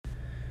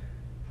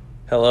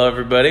Hello,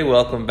 everybody.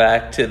 Welcome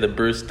back to the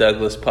Bruce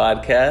Douglas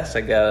podcast.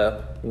 I got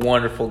a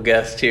wonderful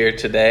guest here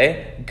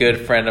today, good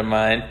friend of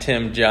mine,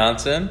 Tim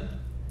Johnson.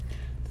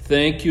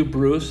 Thank you,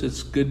 Bruce.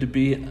 It's good to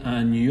be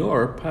on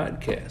your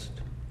podcast.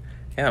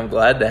 Yeah, I'm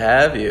glad to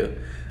have you.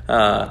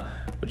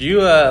 Would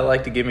you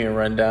like to give me a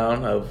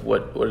rundown of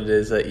what it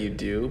is that you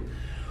do?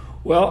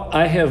 Well,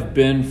 I have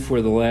been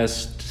for the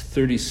last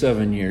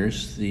 37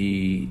 years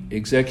the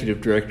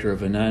executive director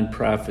of a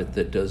nonprofit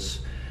that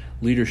does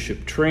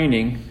leadership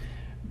training,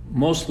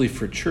 mostly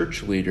for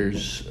church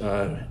leaders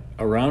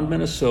around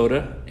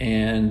Minnesota,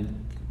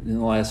 and in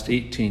the last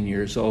 18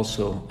 years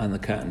also on the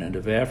continent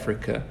of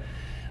Africa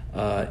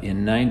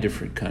in 9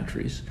 different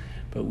countries.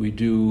 But we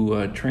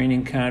do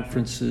training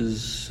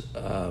conferences,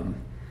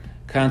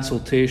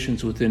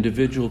 consultations with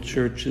individual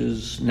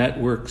churches,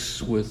 networks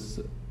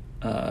with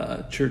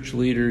church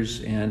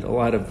leaders, and a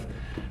lot of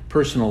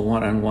personal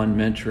one-on-one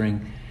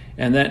mentoring.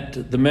 And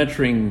the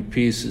mentoring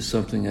piece is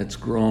something that's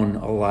grown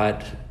a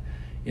lot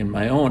in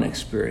my own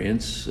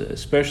experience,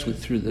 especially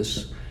through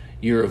this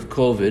year of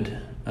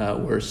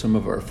COVID, where some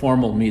of our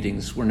formal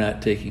meetings were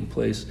not taking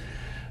place.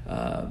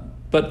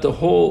 But the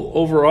whole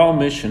overall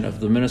mission of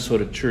the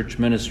Minnesota Church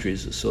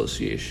Ministries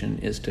Association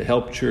is to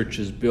help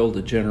churches build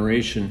a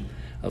generation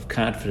of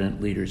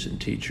confident leaders and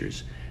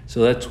teachers.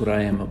 So that's what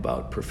I am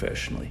about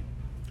professionally.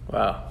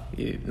 Wow,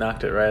 you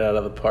knocked it right out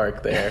of the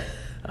park there.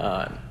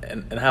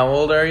 And how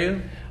old are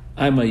you?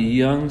 I'm a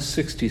young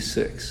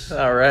 66.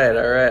 All right.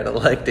 I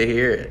like to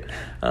hear it.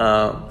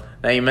 Now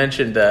you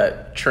mentioned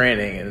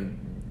training,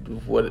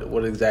 and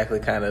what exactly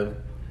kind of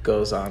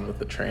goes on with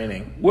the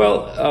training?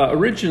 Well,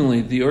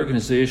 originally the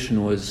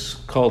organization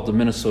was called the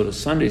Minnesota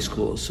Sunday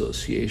School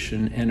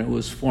Association, and it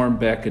was formed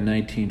back in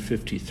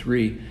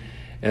 1953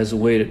 as a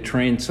way to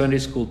train Sunday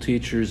school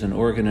teachers and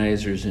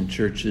organizers in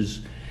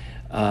churches.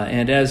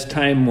 And as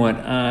time went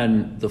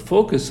on, the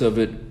focus of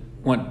it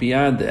went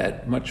beyond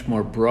that, much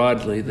more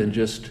broadly than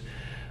just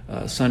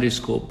Sunday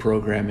school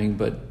programming,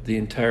 but the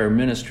entire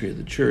ministry of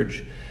the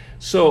church.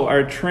 So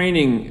our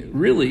training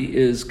really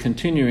is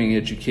continuing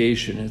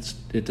education.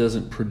 It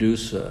doesn't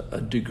produce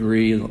a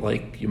degree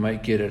like you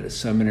might get at a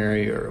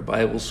seminary or a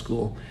Bible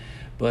school,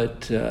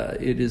 but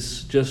it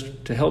is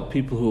just to help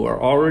people who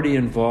are already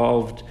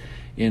involved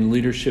in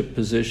leadership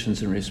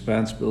positions and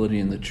responsibility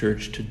in the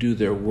church to do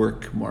their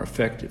work more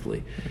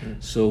effectively. Mm-hmm.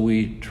 So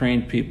we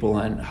train people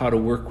on how to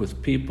work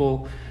with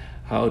people,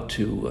 how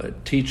to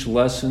teach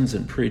lessons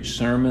and preach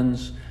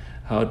sermons,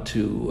 how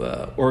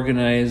to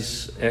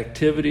organize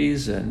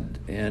activities and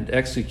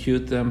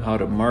execute them, how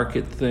to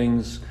market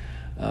things,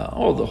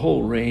 the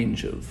whole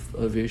range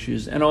of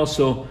issues. And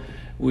also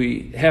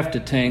we have to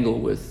tangle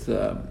with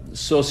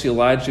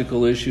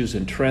sociological issues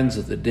and trends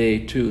of the day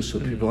too, so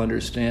people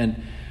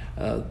understand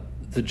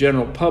the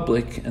general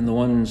public and the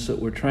ones that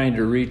we're trying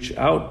to reach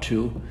out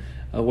to,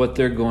 what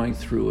they're going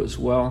through as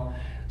well.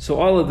 So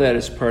all of that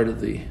is part of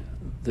the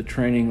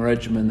training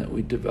regimen that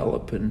we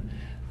develop, and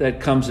that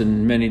comes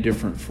in many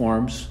different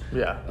forms.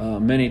 Yeah.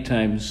 Many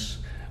times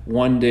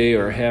one-day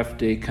or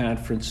half-day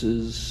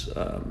conferences,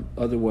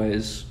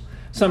 otherwise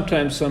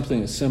sometimes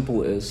something as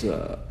simple as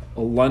a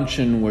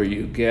luncheon where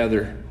you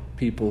gather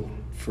people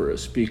for a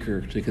speaker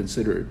to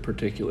consider a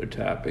particular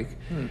topic,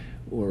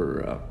 or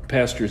a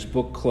pastor's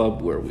book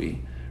club where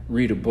we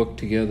read a book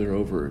together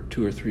over a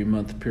 2 or 3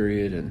 month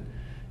period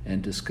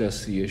and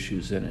discuss the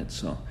issues in it.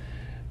 So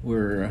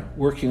we're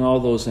working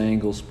all those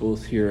angles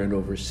both here and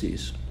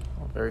overseas.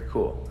 Oh, very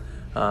cool.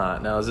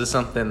 Now, is this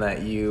something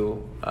that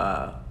you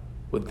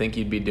would think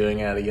you'd be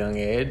doing at a young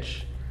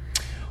age?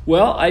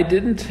 Well, I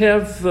didn't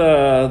have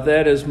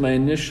that as my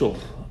initial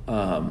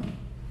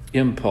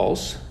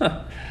impulse.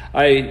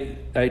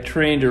 I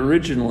trained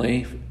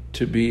originally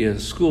to be a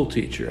school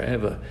teacher. I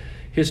have a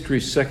history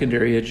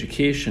secondary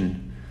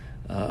education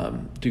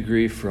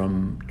degree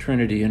from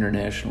Trinity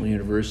International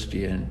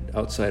University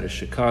outside of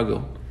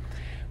Chicago.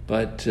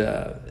 But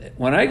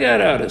when I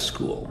got out of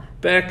school,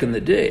 back in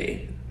the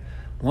day,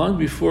 long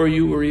before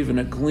you were even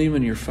a gleam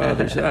in your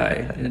father's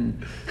eye,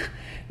 in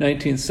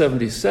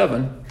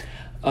 1977,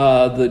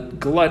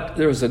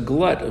 there was a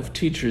glut of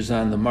teachers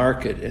on the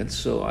market, and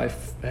so I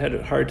had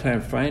a hard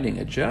time finding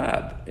a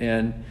job.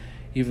 And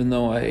even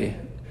though I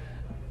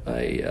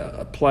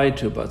applied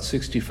to about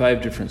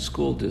 65 different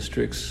school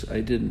districts,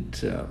 I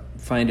didn't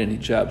find any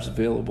jobs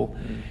available.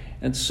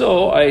 And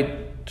so I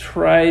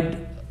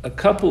tried a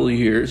couple of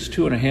years,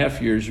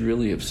 2.5 years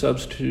really, of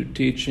substitute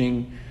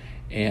teaching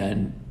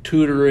and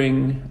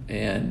tutoring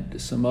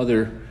and some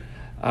other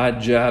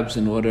odd jobs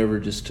and whatever,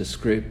 just to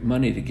scrape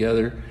money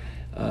together.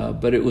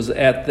 But it was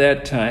at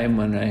that time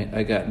when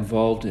I got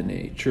involved in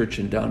a church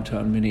in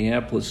downtown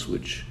Minneapolis,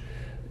 which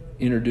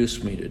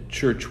introduced me to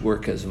church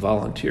work as a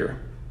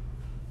volunteer.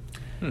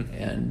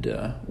 And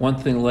one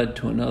thing led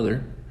to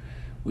another.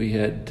 We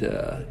had,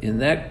 in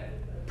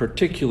that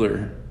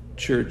particular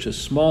church, a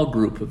small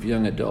group of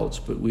young adults,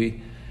 but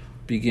we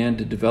began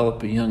to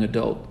develop a young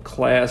adult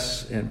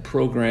class and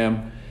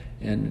program,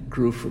 and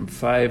grew from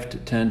 5 to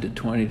 10 to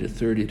 20 to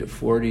 30 to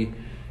 40.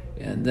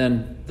 And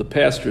then the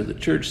pastor of the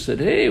church said,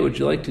 "Hey, would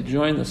you like to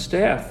join the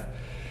staff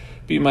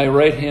be my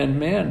right-hand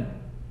man.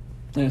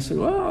 And I said,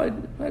 well,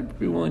 I'd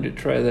be willing to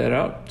try that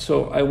out.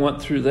 So I went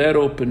through that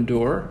open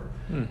door,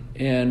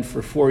 and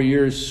for 4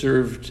 years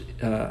served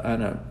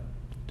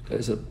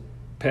as a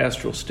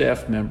pastoral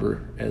staff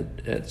member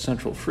at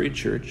Central Free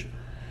Church.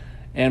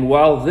 And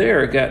while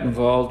there, got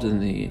involved in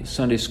the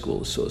Sunday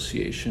School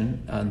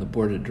Association on the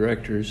board of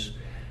directors,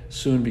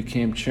 soon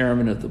became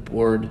chairman of the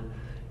board,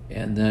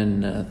 and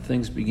then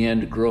things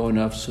began to grow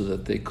enough so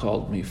that they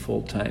called me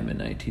full-time in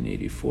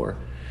 1984.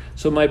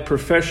 So my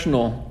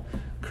professional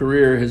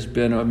career has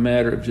been a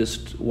matter of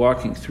just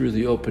walking through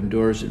the open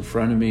doors in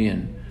front of me,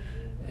 and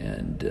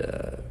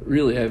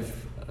really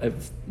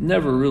I've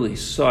never really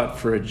sought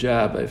for a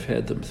job. I've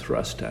had them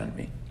thrust on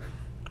me.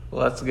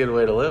 Well, that's a good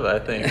way to live, I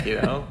think,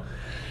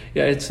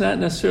 Yeah, it's not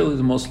necessarily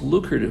the most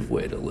lucrative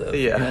way to live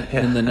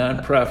in the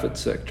nonprofit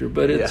sector,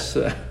 but it's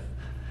a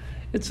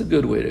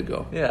good way to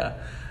go. Yeah.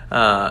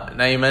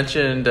 Now you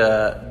mentioned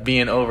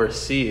being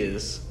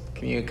overseas.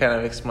 Can you kind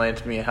of explain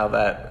to me how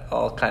that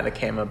all kind of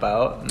came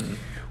about?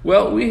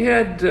 Well, we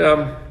had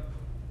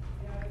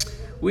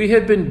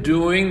been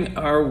doing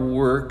our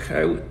work.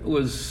 I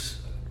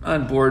was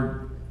on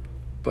board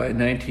by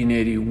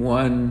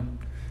 1981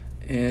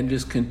 and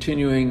just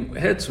continuing.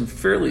 Had some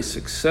fairly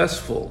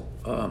successful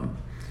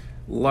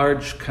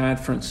large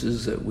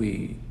conferences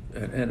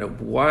and a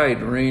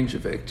wide range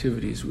of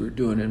activities we were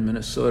doing in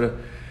Minnesota.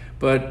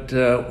 But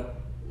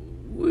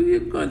we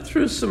had gone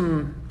through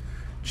some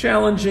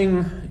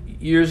challenging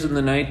years in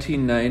the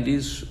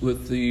 1990s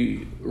with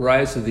the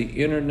rise of the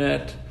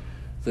internet.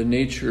 The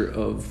nature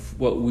of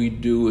what we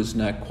do is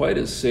not quite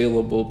as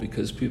saleable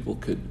because people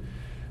could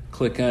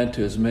click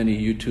onto as many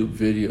YouTube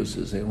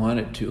videos as they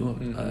wanted to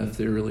if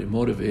they're really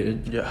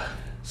motivated. Yeah.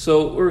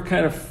 So we're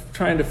kind of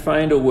trying to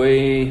find a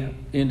way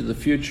into the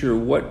future.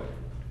 What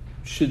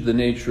should the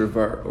nature of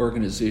our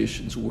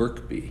organization's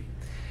work be?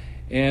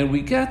 And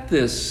we got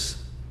this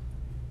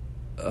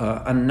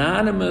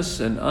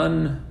anonymous and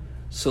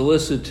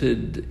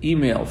unsolicited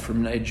email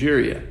from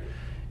Nigeria.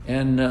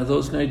 And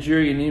those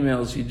Nigerian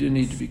emails you do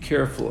need to be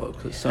careful of,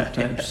 because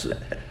sometimes,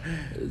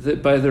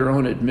 by their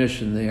own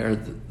admission, they are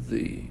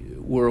the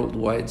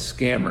worldwide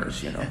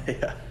scammers,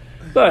 Yeah.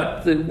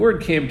 But the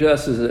word came to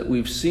us is that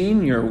we've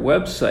seen your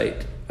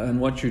website on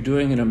what you're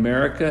doing in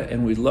America,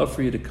 and we'd love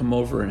for you to come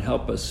over and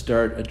help us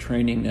start a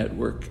training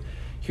network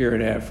here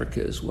in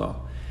Africa as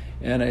well.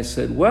 And I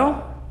said,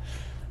 well,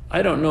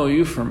 I don't know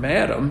you from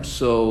Adam,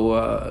 so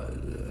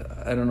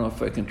I don't know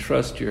if I can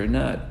trust you or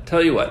not.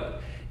 Tell you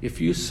what, if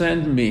you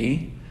send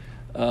me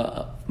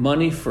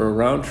money for a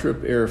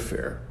round-trip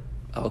airfare,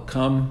 I'll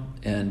come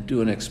and do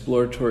an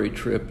exploratory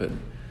trip and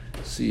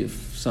see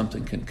if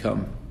something can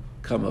come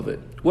of it.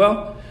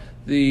 Well,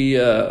 the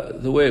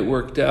way it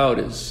worked out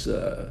is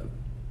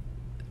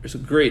there's a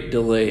great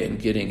delay in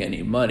getting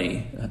any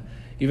money.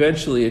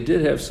 Eventually, I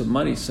did have some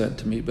money sent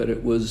to me, but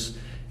it was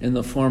in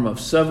the form of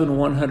 7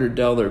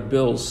 $100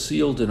 bills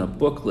sealed in a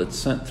booklet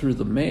sent through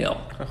the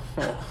mail,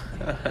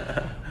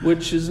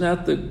 which is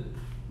not the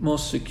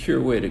most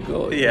secure way to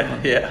go.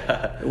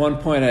 Yeah. At one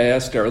point, I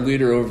asked our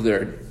leader over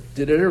there,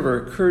 did it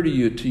ever occur to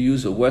you to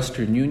use a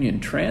Western Union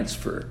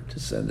transfer to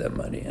send that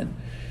money in?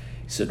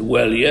 He said,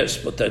 well, yes,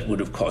 but that would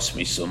have cost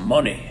me some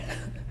money.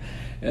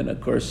 And,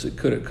 of course, it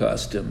could have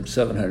cost him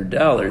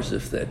 $700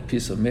 if that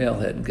piece of mail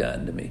hadn't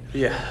gotten to me.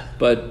 Yeah.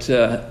 But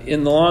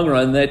in the long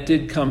run, that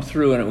did come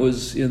through, and it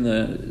was in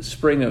the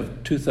spring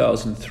of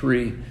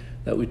 2003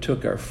 that we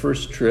took our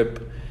first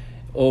trip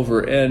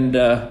over. And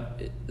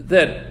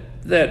that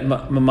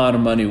amount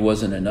of money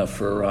wasn't enough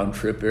for a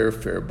round-trip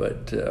airfare,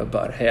 but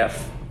about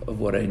half of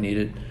what I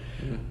needed.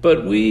 Mm-hmm.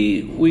 But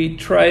we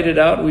tried it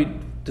out. We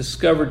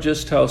discovered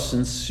just how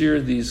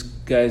sincere these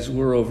guys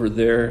were over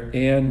there,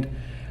 and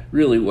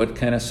really what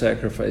kind of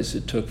sacrifice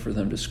it took for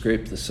them to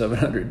scrape the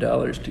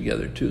 $700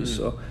 together too. Mm-hmm.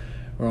 So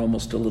we're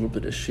almost a little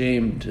bit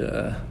ashamed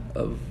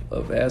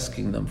of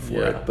asking them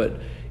for it.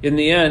 But in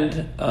the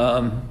end,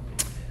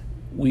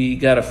 we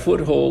got a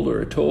foothold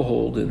or a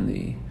toehold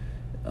in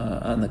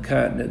on the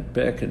continent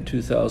back in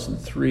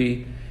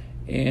 2003,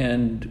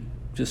 and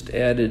just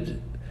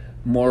added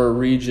more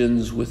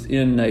regions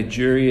within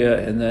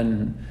Nigeria, and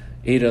then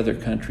 8 other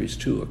countries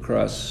too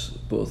across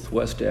both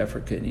West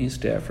Africa and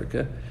East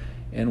Africa.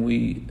 And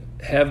we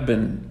have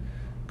been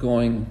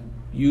going,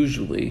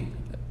 usually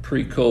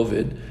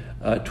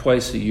pre-COVID,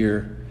 twice a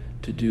year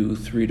to do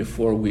 3 to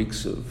 4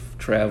 weeks of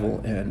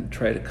travel and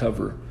try to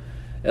cover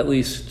at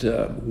least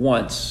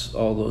once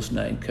all those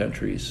 9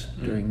 countries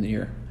during the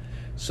year.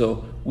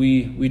 So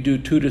we do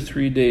 2 to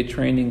 3 day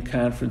training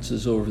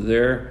conferences over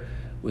there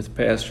with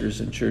pastors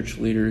and church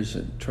leaders,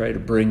 and try to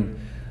bring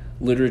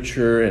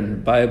literature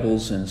and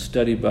Bibles and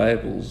study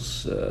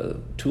Bibles,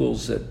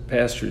 tools that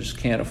pastors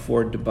can't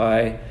afford to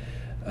buy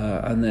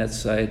on that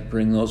side,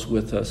 bring those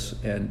with us.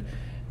 And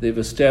they've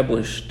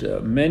established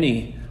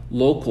many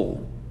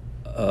local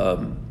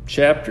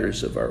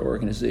chapters of our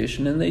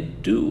organization, and they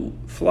do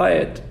fly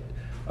it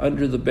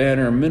under the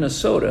banner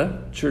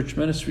Minnesota Church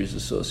Ministries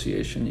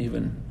Association,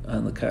 even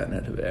on the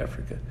continent of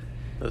Africa.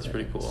 That's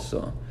pretty cool.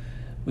 So,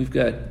 we've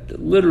got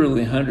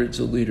literally hundreds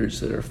of leaders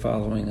that are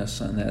following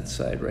us on that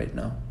side right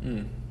now.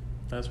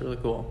 That's really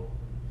cool.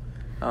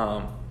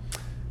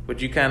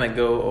 Would you kind of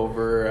go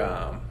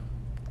over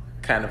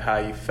kind of how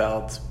you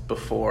felt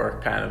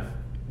before kind of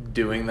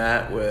doing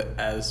that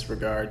as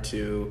regard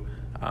to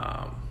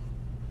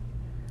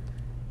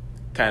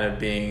kind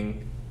of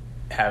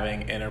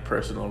having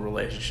interpersonal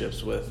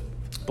relationships with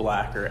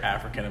Black or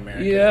African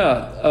American?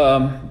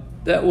 Yeah,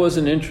 that was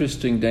an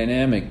interesting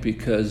dynamic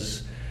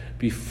because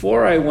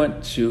before I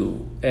went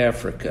to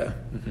Africa,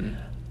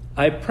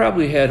 I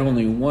probably had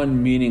only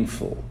one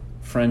meaningful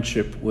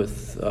friendship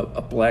with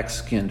a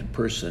black-skinned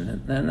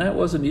person, and that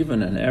wasn't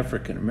even an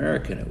African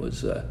American. It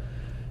was a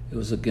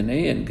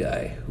Ghanaian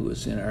guy who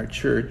was in our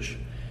church,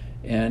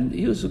 and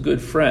he was a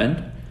good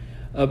friend.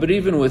 But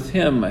even with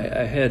him, I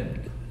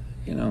had,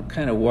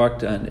 kind of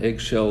walked on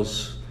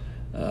eggshells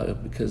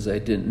because I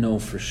didn't know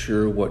for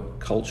sure what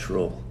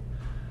cultural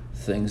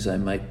things I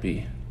might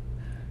be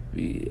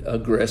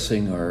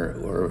aggressing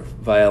or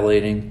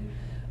violating.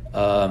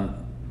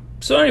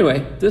 So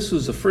anyway, this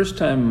was the first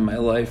time in my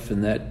life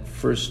in that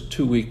first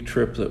 2-week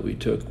trip that we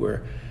took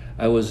where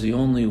I was the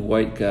only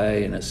white guy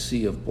in a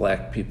sea of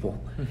black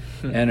people.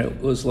 And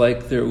it was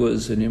like there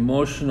was an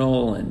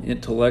emotional and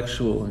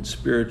intellectual and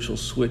spiritual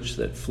switch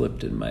that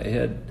flipped in my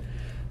head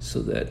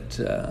so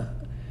that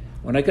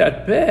when I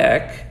got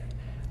back,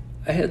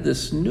 I had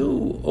this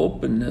new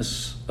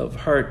openness of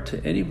heart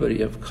to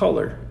anybody of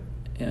color.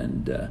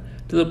 And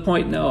to the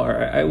point now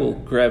I will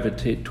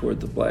gravitate toward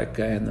the black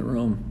guy in the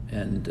room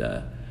and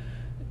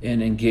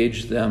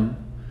engage them.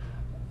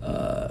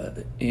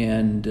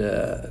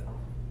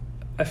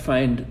 I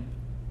find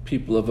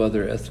people of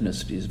other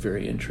ethnicities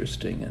very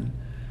interesting,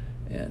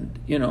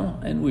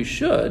 and we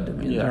should. I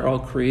mean, they're all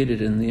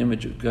created in the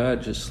image of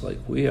God, just like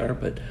we are.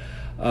 But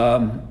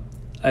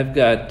I've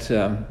got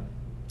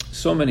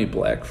so many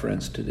black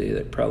friends today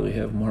that probably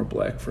have more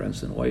black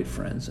friends than white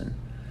friends, and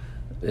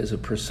as a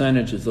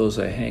percentage of those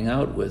I hang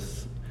out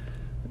with,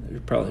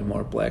 there's probably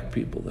more black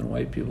people than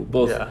white people,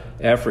 both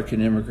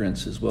African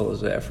immigrants as well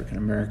as African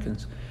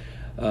Americans.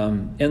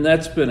 And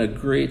that's been a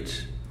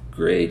great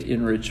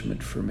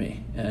enrichment for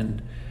me.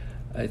 And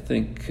I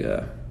think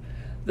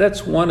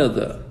that's one of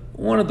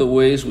the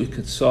ways we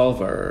could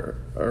solve our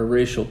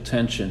racial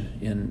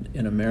tension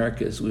in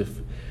America is if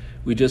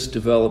we just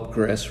develop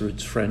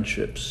grassroots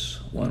friendships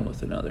one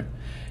with another.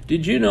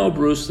 Did you know,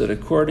 Bruce, that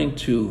according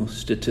to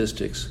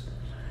statistics,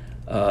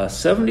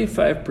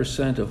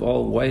 75% of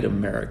all white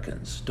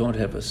Americans don't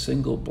have a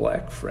single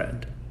black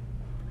friend?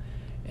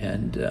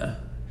 And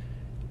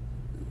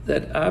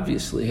that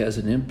obviously has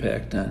an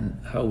impact on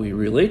how we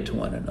relate to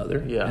one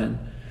another. Yeah. And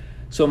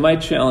so my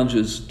challenge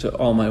is to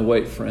all my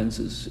white friends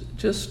is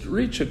just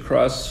reach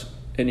across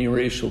any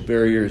racial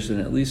barriers and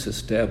at least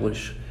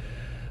establish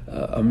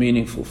a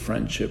meaningful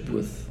friendship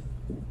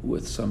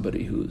with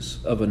somebody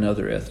who's of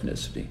another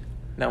ethnicity.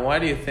 Now, why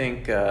do you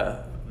think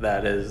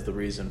that is the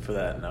reason for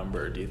that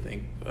number? Do you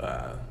think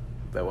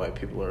that white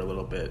people are a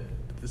little bit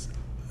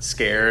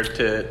scared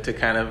to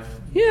kind of...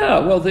 Yeah,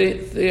 well,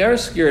 they are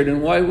scared,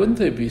 and why wouldn't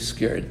they be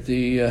scared?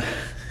 In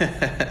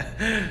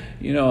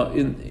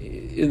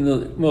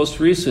the most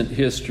recent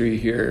history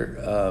here,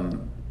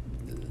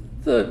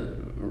 the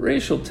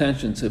racial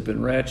tensions have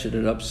been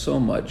ratcheted up so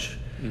much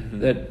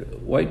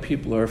that white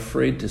people are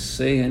afraid to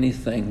say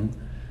anything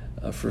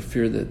for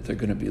fear that they're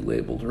going to be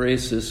labeled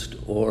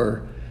racist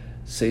or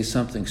say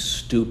something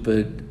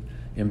stupid,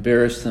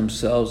 embarrass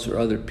themselves or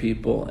other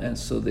people, and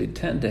so they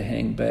tend to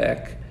hang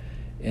back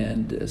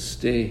and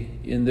stay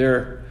in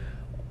their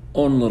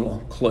own little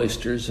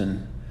cloisters.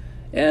 And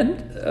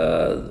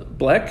the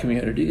black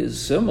community is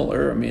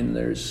similar. I mean,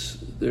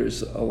 there's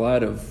a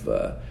lot of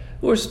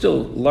we're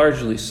still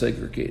largely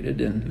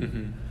segregated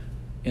in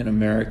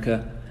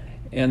America,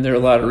 and there are a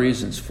lot of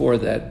reasons for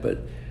that. But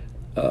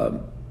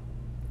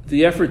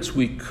the efforts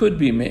we could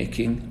be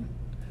making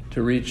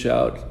to reach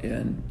out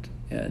and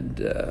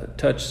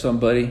touch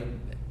somebody,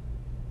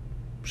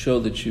 show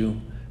that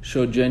you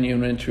show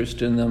genuine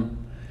interest in them,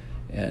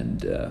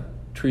 and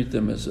treat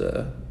them as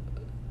a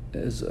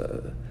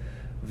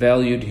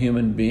valued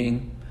human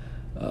being,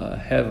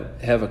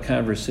 have a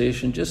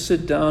conversation, just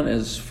sit down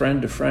as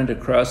friend to friend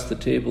across the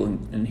table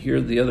and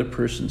hear the other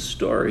person's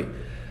story.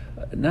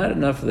 Not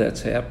enough of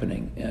that's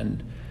happening,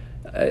 and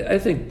I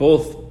think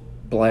both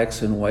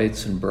blacks and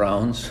whites and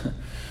browns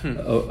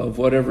of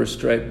whatever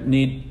stripe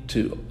need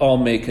to all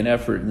make an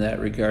effort in that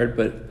regard,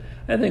 but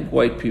I think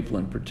white people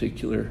in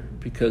particular,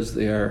 because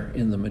they are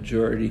in the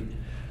majority,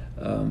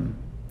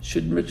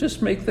 should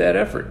just make that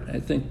effort. I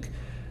think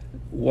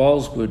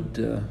walls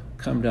would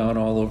come down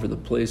all over the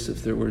place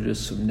if there were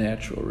just some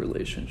natural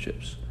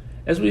relationships.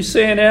 As we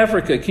say in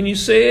Africa, can you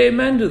say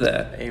amen to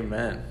that?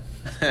 Amen.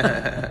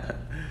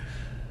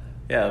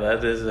 Yeah,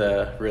 that is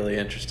really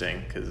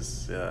interesting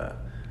because I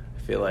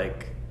feel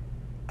like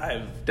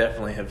I've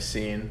definitely have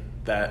seen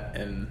that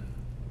in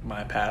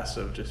my past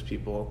of just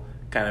people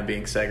kind of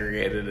being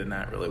segregated and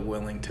not really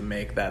willing to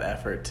make that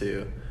effort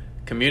to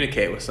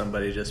communicate with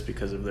somebody just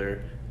because of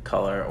their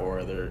color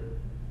or their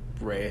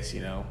race,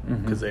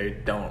 because they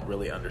don't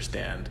really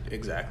understand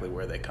exactly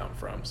where they come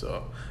from.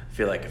 So I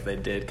feel like if they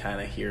did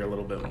kind of hear a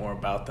little bit more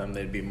about them,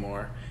 they'd be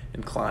more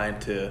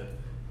inclined to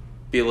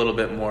be a little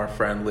bit more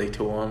friendly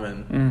to them.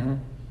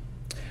 And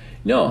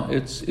No,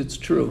 it's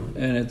true,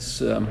 and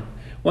it's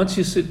once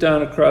you sit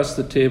down across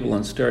the table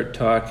and start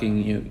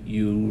talking,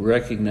 you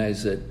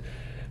recognize that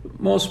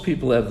most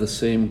people have the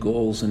same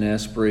goals and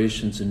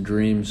aspirations and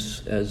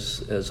dreams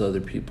as other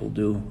people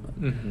do.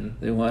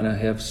 They want to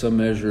have some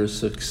measure of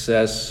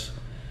success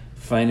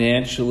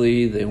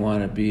financially. They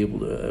want to be able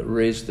to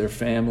raise their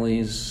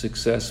families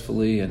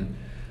successfully and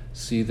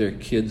see their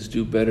kids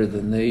do better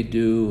than they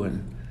do,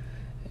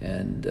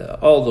 and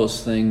all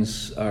those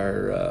things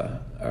are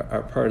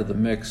part of the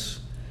mix.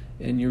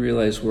 And you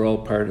realize we're all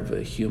part of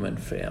a human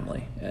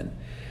family, and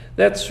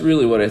that's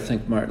really what I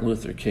think Martin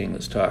Luther King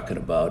was talking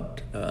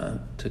about,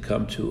 to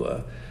come to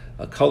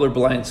a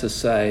colorblind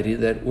society.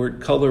 That word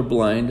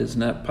colorblind is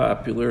not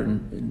popular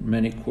in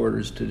many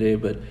quarters today,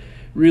 but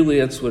really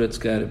that's what it's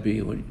got to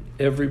be. When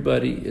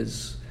everybody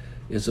is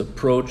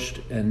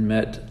approached and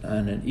met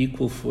on an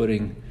equal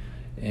footing,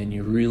 and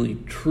you really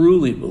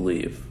truly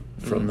believe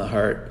from the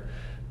heart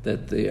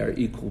that they are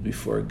equal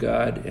before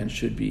God and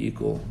should be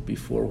equal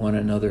before one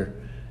another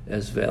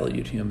as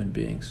valued human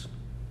beings.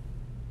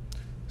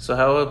 So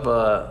how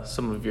have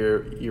some of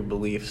your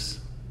beliefs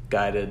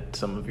guided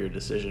some of your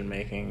decision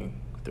making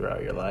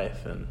throughout your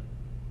life? And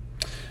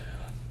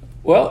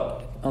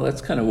well,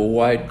 that's kind of a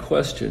wide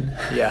question.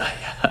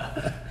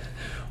 Yeah.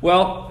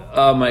 Well,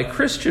 my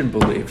Christian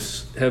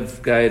beliefs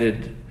have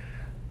guided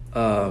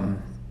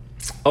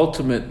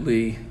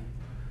ultimately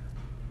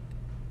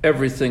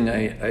everything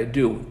I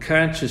do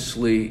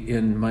consciously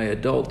in my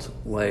adult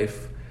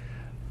life.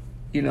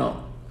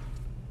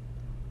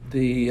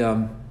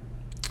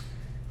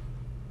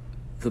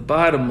 The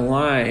bottom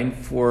line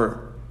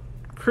for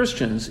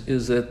Christians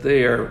is that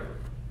they are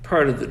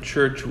part of the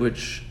church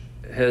which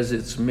has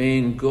its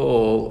main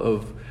goal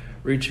of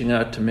reaching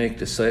out to make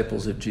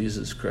disciples of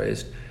Jesus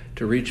Christ,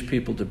 to reach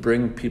people, to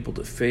bring people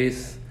to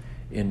faith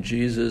in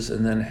Jesus,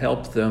 and then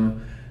help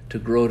them to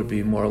grow to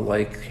be more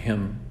like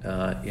him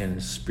in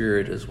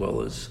spirit as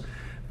well as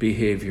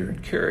behavior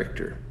and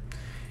character.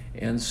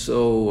 And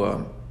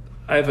so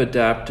I've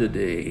adopted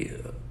a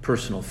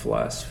personal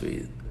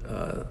philosophy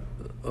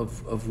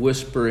of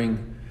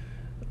whispering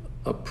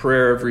a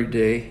prayer every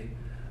day.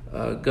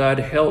 God,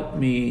 help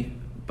me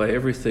by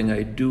everything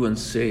I do and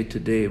say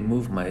today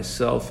move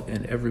myself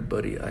and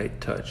everybody I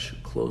touch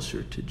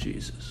closer to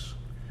Jesus.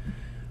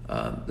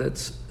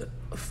 That's a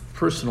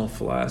personal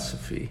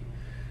philosophy,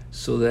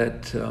 so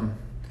that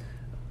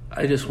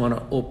I just want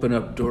to open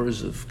up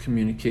doors of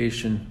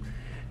communication.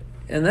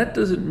 And that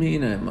doesn't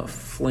mean I'm a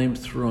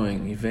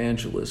flame-throwing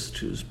evangelist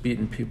who's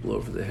beating people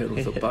over the head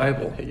with the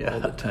Bible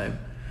all the time.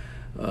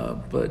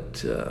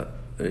 But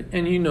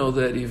you know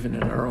that even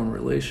in our own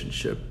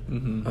relationship.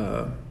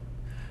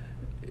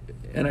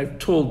 And I've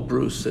told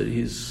Bruce that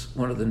he's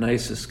one of the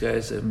nicest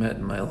guys I've met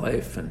in my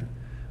life, and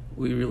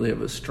we really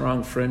have a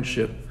strong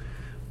friendship.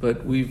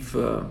 But we've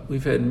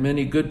had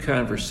many good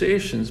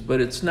conversations,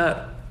 but it's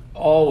not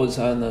always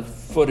on the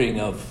footing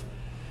of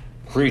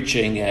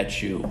preaching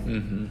at you.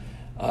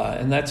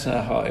 And that's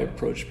not how I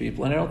approach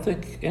people. And I don't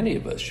think any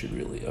of us should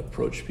really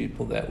approach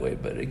people that way.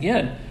 But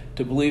again,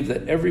 to believe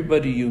that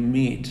everybody you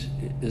meet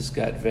has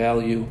got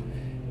value,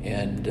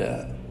 and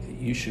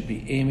you should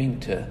be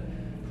aiming to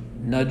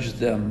nudge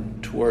them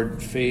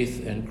toward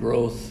faith and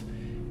growth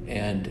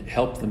and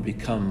help them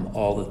become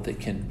all that they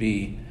can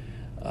be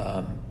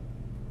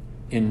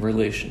in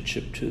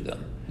relationship to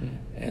them.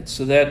 And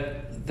so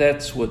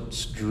that's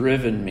what's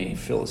driven me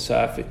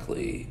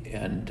philosophically.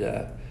 And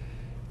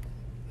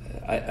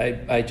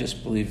I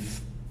just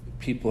believe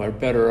people are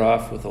better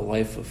off with a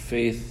life of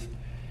faith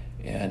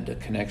and a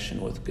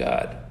connection with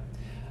God.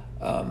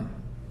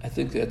 I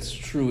think that's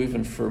true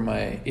even for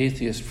my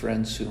atheist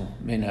friends who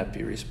may not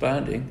be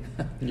responding.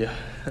 Yeah.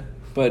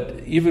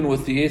 But even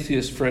with the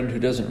atheist friend who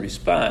doesn't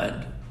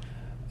respond,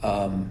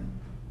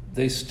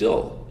 they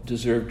still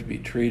deserve to be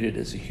treated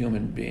as a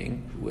human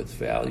being with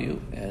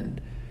value,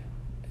 and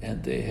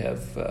they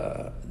have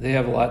a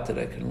lot that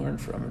I can learn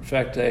from. In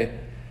fact,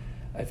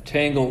 I've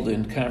tangled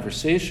in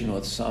conversation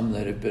with some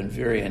that have been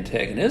very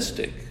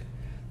antagonistic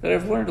that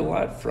I've learned a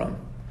lot from.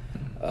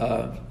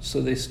 So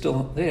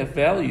they have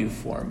value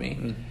for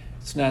me.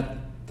 It's not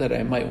that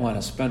I might want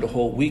to spend a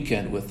whole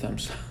weekend with them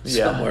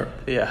somewhere.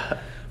 Yeah.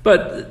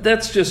 But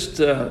that's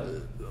just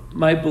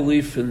my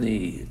belief in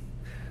the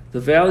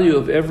value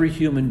of every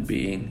human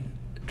being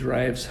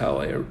drives how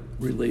I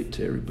relate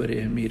to everybody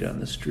I meet on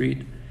the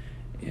street,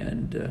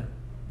 and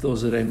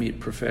those that I meet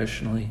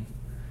professionally,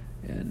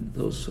 and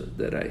those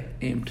that I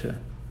aim to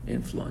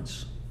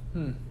influence.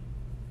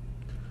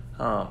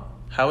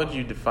 How would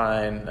you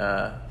define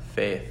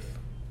faith?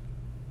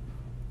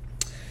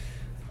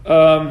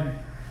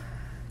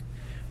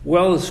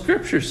 Well, the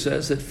scripture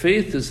says that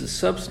faith is the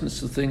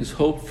substance of things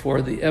hoped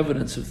for, the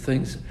evidence of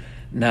things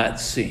not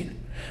seen.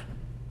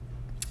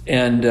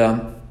 And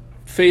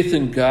faith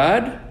in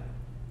God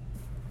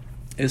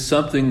is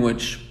something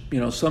which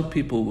some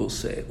people will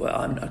say, well,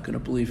 I'm not going to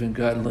believe in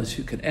God unless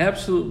you can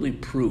absolutely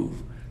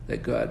prove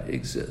that God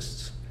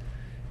exists.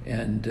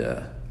 And,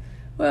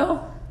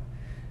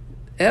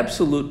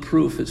 absolute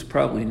proof is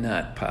probably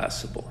not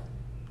possible.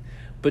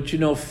 But,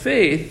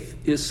 faith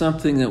is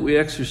something that we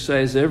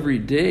exercise every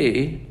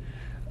day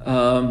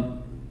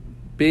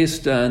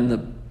based on the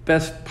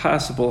best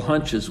possible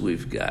hunches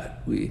we've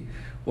got. We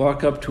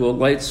walk up to a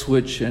light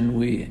switch and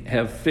we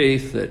have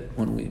faith that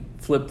when we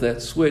flip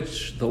that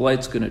switch, the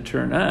light's going to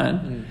turn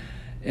on.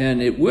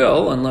 And it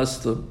will, unless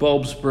the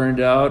bulb's burned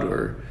out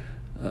or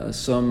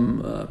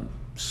some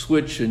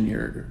switch in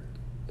your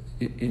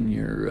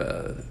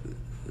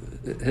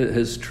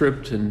has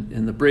tripped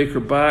in the breaker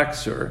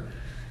box, or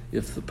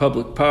if the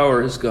public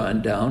power has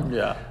gone down.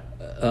 Yeah.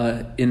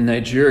 In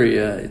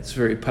Nigeria, it's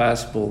very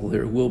possible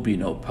there will be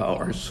no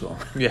power. So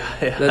Yeah.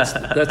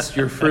 that's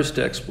your first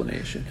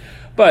explanation.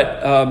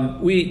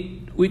 But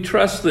we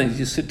trust things.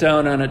 You sit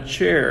down on a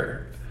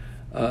chair.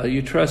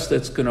 You trust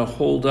that's going to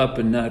hold up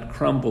and not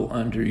crumble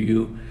under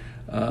you.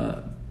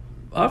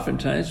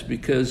 Oftentimes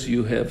because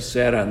you have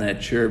sat on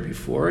that chair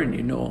before and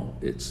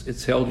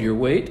it's held your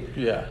weight.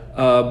 Yeah.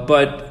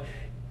 But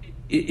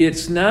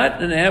it's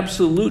not an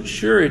absolute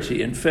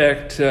surety. In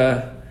fact,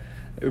 I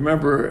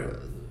remember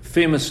a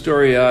famous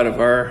story out of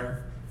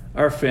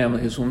our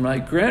family is when my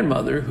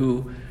grandmother,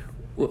 who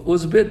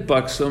was a bit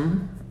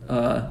buxom,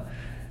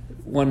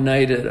 one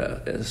night at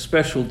a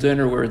special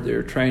dinner where they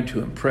were trying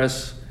to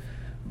impress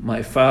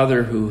my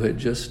father, who had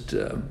just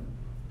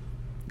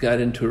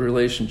got into a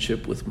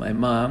relationship with my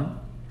mom,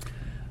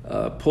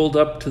 pulled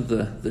up to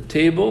the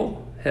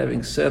table,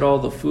 having set all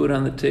the food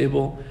on the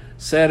table,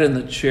 sat in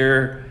the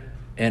chair,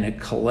 and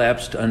it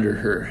collapsed under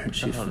her. And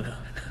she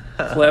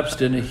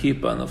collapsed in a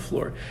heap on the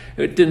floor.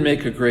 It didn't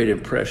make a great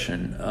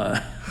impression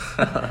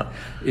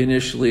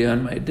initially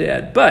on my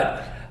dad.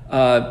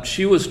 But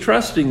she was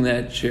trusting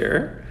that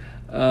chair,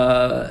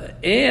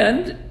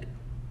 and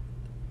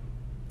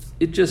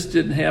it just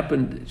didn't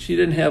happen. She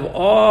didn't have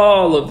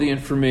all of the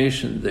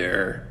information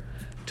there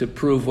to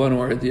prove one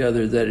way or the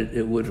other that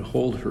it would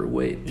hold her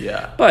weight.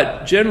 Yeah.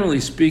 But generally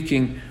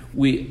speaking,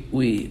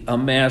 we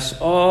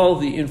amass all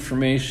the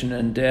information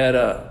and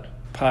data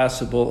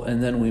possible,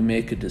 and then we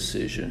make a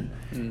decision.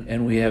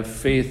 And we have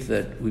faith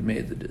that we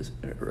made the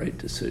right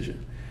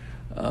decision.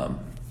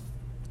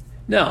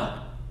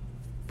 Now,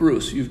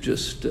 Bruce, you've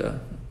just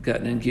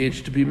gotten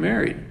engaged to be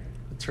married.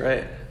 That's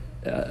right.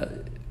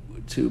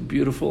 To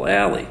beautiful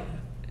Allie,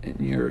 and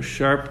you're a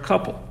sharp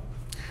couple.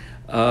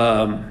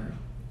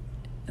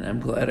 And I'm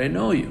glad I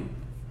know you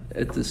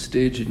at this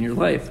stage in your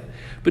life.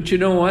 But you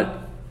know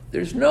what?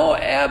 There's no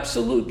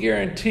absolute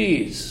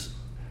guarantees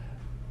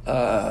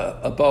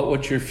about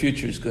what your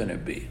future is going to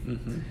be.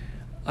 Mm-hmm.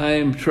 I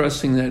am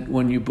trusting that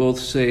when you both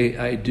say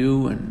I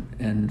do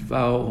and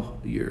vow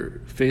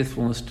your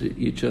faithfulness to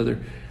each other,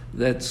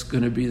 that's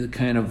going to be the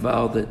kind of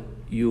vow that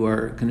you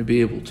are going to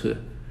be able to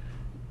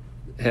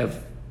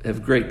have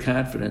great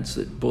confidence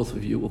that both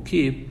of you will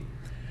keep.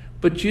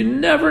 But you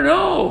never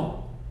know.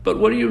 But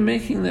what are you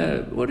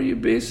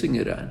basing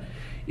it on?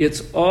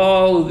 It's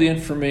all of the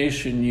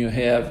information you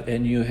have,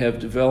 and you have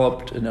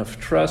developed enough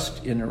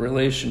trust in a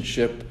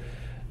relationship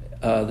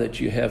that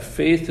you have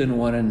faith in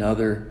one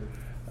another,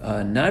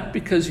 not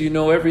because you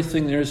know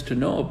everything there is to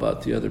know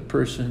about the other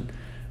person,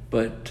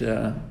 but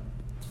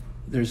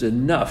there's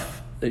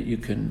enough that you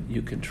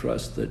can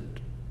trust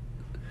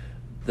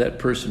that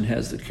person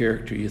has the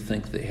character you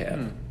think they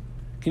have.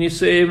 Can you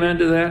say amen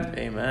to that?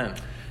 Amen.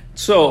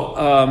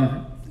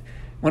 So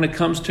when it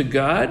comes to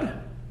God,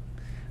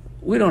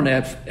 we don't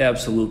have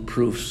absolute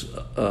proofs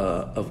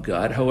of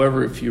God.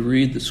 However, if you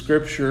read the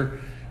Scripture,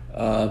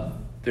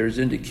 there's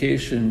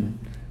indication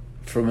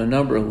from a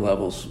number of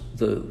levels.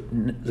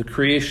 The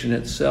creation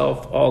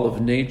itself, all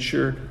of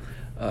nature,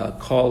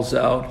 calls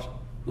out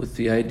with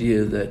the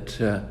idea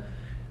that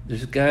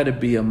there's got to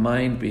be a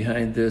mind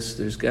behind this.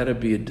 There's got to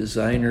be a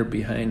designer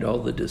behind all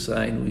the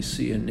design we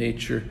see in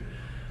nature.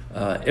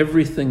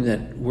 Everything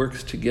that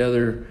works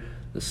together,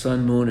 the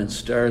sun, moon, and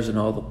stars, and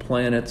all the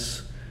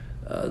planets,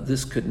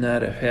 this could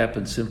not have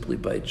happened simply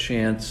by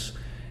chance.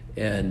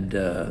 And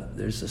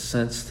there's a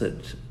sense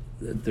that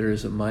there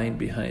is a mind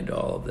behind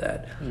all of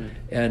that.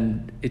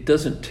 And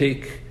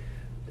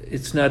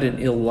it's not an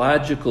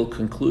illogical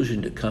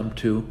conclusion to come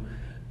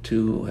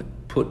to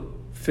put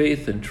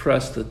faith and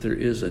trust that there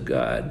is a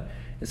God.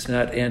 It's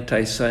not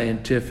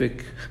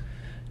anti-scientific.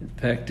 In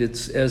fact,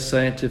 it's as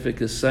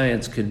scientific as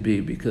science can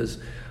be, because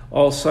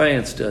all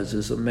science does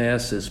is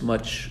amass as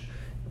much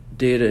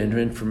data and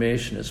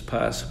information as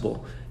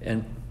possible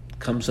and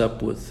comes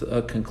up with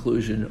a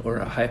conclusion or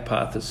a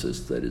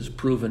hypothesis that is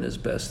proven as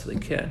best they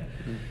can.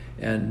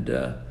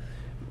 And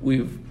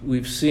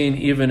we've seen,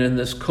 even in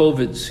this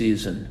COVID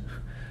season,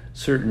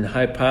 certain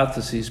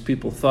hypotheses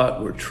people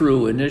thought were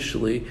true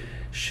initially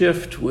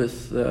shift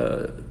with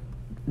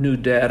new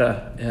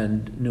data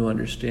and new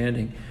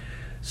understanding.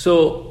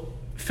 So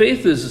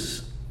faith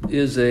is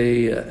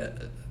a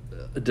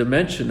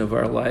dimension of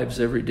our lives,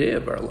 every day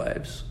of our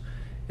lives.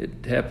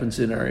 It happens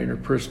in our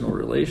interpersonal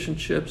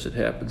relationships. It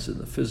happens in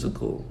the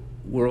physical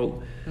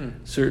world.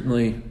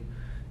 Certainly,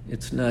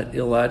 it's not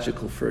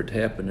illogical for it to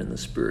happen in the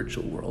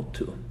spiritual world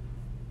too.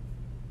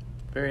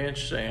 Very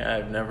interesting.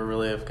 I've never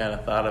really have kind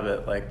of thought of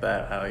it like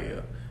that, how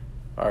you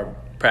are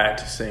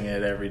practicing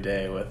it every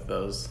day with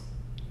those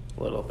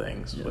little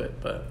things. Yeah.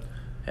 But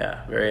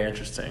yeah, very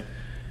interesting.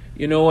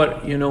 You know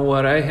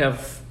what I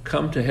have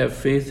come to have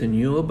faith in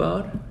you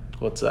about?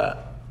 What's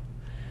that?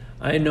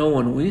 I know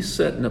when we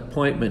set an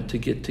appointment to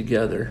get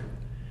together,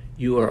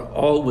 you are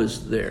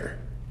always there.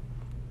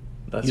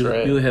 That's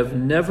right. You have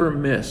never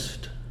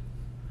missed.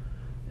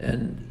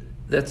 And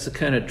that's the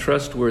kind of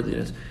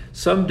trustworthiness.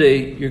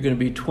 Someday you're going to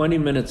be 20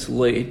 minutes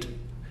late,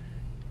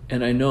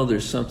 and I know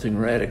there's something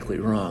radically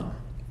wrong,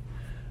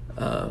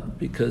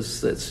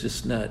 because that's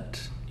just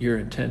not your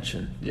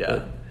intention.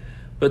 Yeah.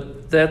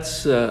 But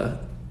that's the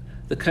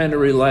kind of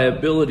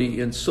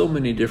reliability in so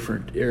many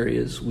different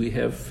areas. We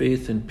have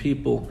faith in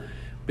people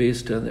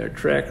based on their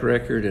track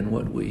record and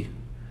what we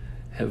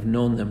have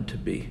known them to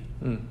be.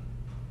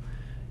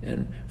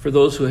 And for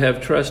those who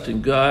have trust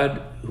in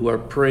God, who are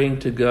praying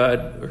to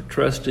God or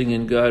trusting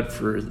in God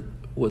for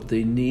what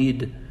they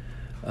need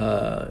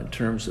in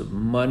terms of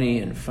money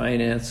and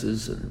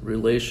finances and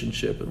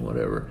relationship and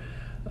whatever,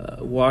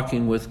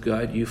 walking with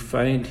God, you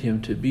find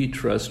Him to be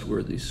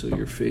trustworthy, so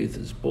your faith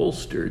is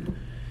bolstered.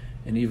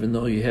 And even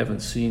though you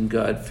haven't seen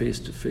God face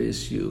to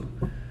face, you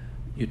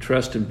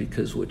trust Him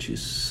because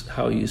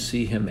how you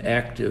see Him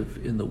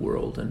active in the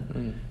world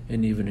and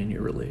even in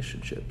your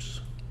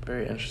relationships.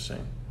 Very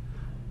interesting.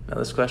 Now,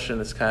 this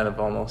question is kind of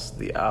almost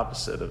the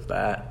opposite of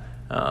that.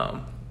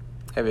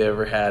 Have you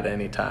ever had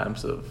any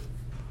times of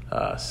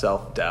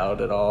self-doubt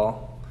at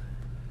all?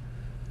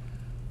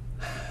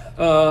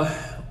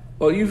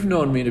 Well, you've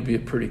known me to be a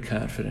pretty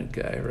confident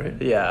guy, right?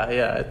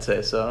 Yeah, I'd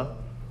say so.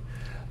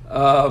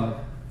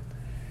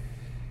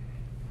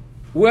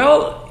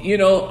 Well,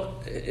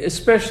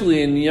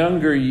 especially in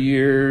younger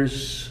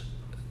years,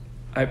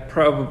 I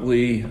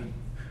probably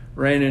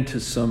ran into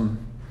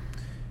some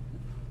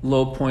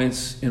low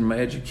points in my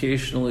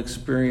educational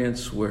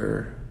experience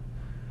where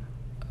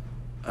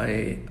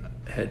I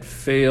had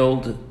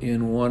failed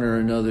in one or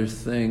another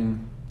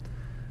thing.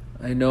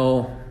 I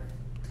know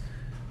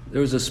there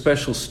was a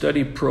special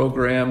study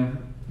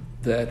program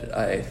that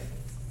I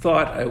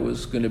thought I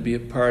was going to be a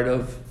part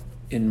of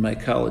in my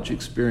college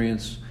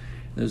experience.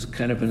 There was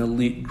kind of an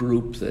elite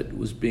group that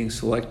was being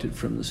selected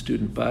from the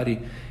student body,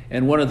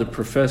 and one of the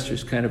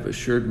professors kind of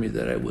assured me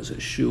that I was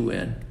a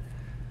shoo-in.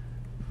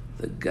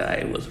 The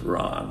guy was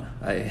wrong.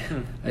 I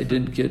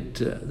didn't get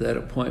that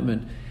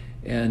appointment,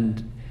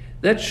 and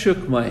that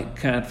shook my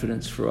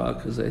confidence for a while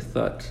because I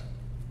thought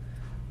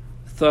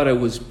I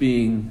was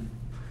being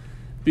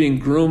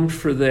groomed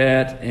for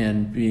that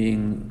and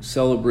being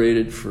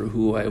celebrated for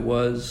who I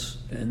was,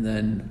 and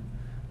then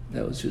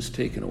that was just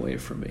taken away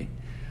from me.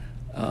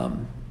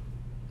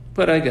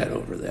 But I got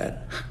over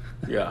that.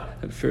 Yeah.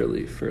 I'm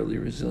fairly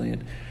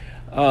resilient.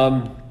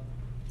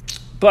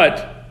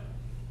 But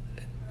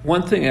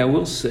one thing I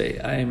will say,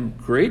 I'm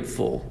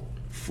grateful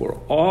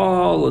for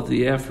all of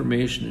the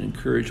affirmation and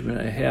encouragement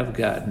I have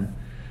gotten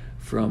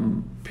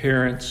from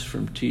parents,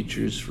 from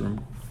teachers,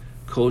 from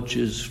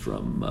coaches,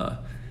 from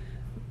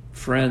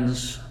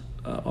friends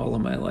all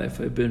of my life.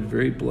 I've been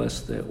very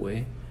blessed that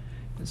way.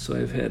 And so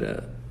I've had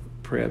a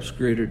perhaps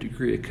greater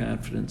degree of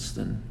confidence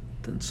than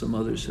some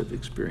others have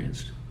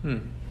experienced. All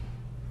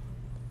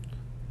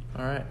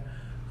right.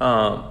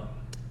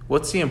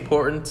 What's the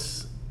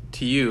importance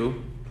to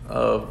you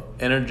of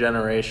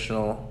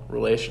intergenerational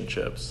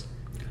relationships?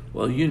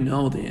 Well, you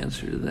know the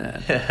answer to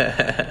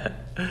that.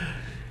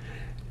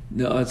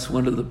 No, it's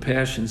one of the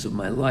passions of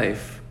my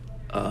life.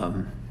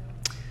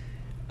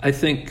 I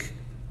think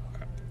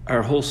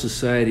our whole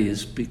society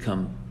has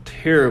become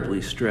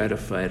terribly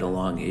stratified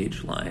along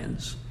age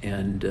lines,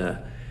 and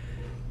to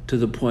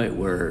the point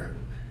where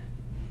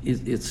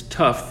it's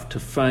tough to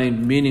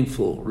find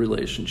meaningful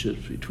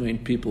relationships between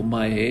people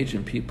my age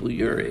and people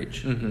your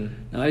age. Mm-hmm.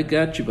 Now, I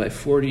got you by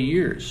 40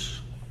 years.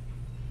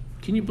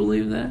 Can you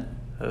believe that?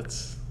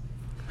 That's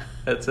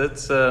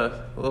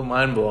a little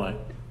mind-blowing.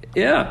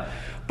 Yeah,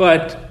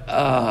 but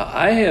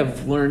I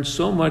have learned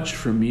so much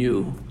from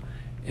you,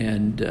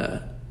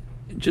 and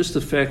just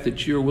the fact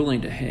that you're willing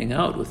to hang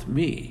out with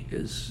me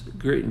is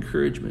great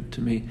encouragement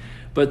to me.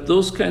 But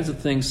those kinds of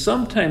things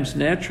sometimes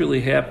naturally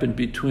happen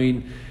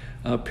between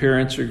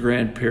parents or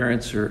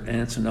grandparents or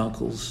aunts and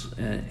uncles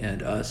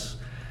and us,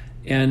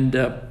 and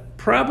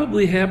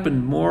probably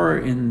happened more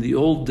in the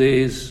old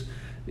days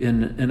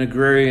in an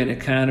agrarian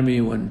economy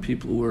when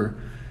people were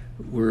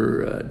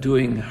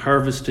doing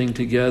harvesting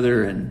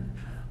together and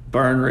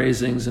barn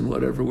raisings and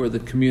whatever, where the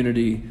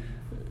community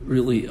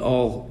really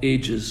all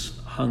ages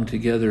hung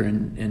together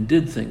and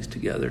did things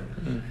together.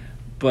 Mm-hmm.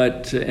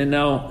 But and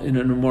now in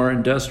a more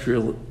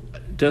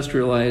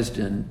industrialized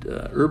and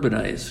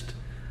urbanized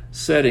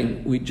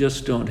setting, we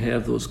just don't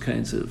have those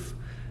kinds of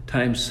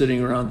times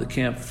sitting around the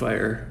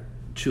campfire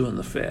chewing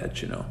the fat,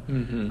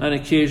 Mm-hmm. On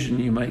occasion,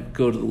 you might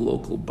go to the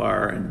local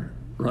bar and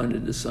run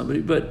into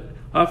somebody, but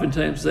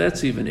oftentimes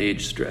that's even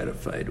age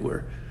stratified,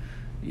 where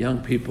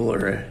young people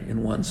are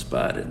in one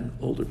spot and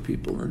older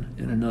people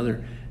in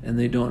another, and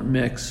they don't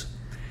mix.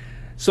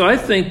 So I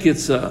think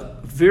it's a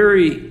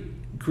very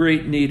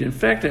great need. In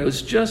fact, I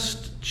was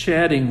just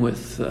chatting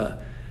with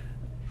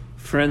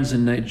friends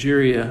in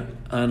Nigeria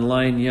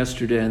online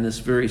yesterday on this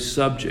very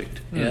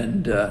subject,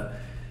 and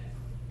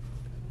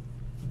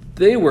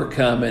they were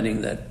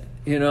commenting that,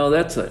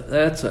 that's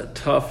a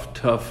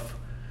tough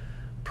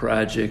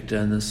project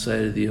on this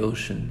side of the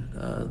ocean.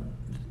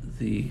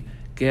 The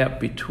gap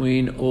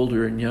between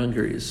older and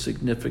younger is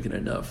significant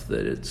enough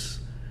that it's,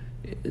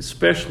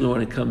 especially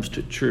when it comes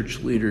to church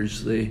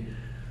leaders, they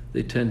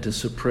tend to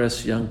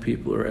suppress young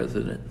people rather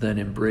than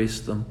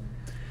embrace them.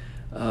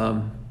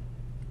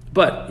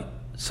 But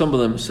some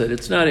of them said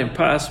it's not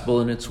impossible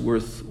and it's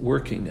worth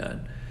working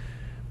on.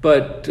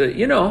 But,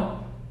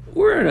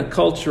 we're in a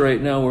culture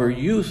right now where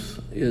youth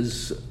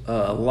is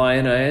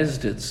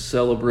lionized, it's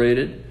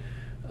celebrated.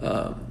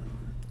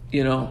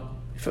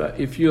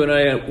 If you and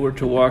I were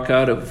to walk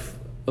out of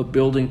a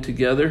building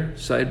together,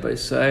 side by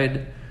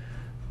side,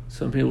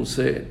 some people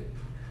say,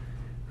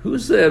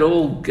 "Who's that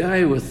old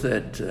guy with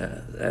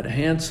that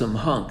handsome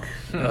hunk?"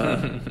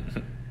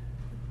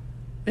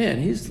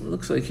 Man,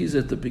 looks like he's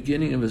at the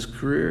beginning of his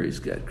career. He's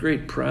got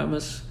great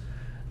promise.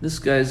 This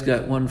guy's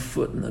got one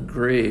foot in the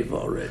grave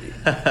already,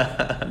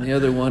 and the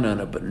other one on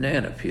a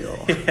banana peel.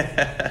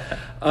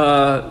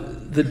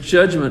 The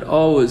judgment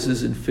always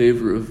is in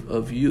favor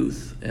of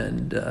youth,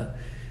 and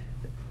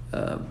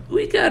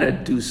we got to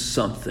do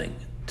something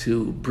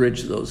to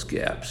bridge those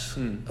gaps.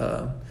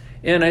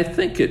 And I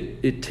think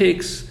it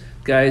takes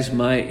guys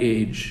my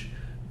age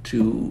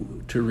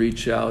to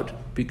reach out,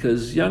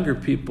 because younger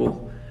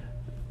people,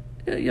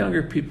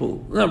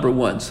 number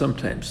one,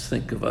 sometimes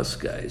think of us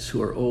guys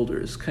who are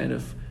older as kind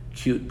of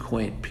cute,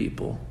 quaint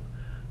people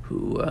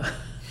who,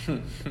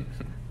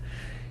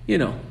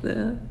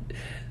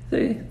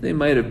 they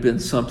might have been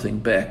something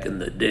back in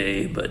the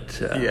day, but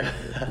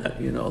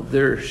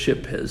their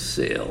ship has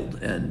sailed,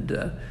 and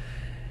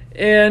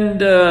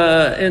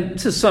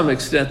to some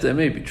extent that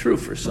may be true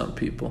for some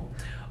people,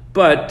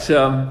 but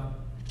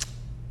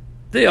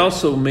they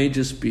also may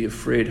just be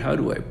afraid, how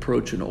do I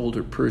approach an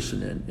older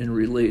person and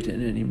relate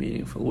in any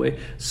meaningful way?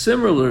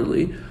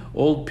 Similarly,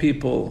 old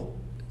people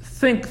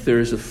think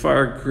there's a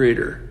far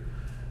greater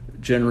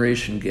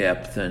generation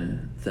gap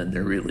than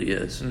there really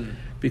is.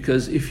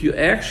 Because if you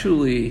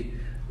actually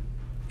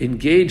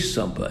engage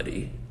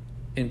somebody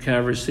in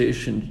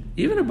conversation,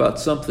 even about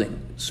something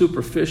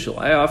superficial,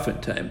 I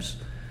oftentimes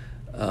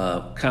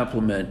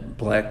compliment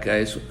black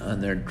guys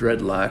on their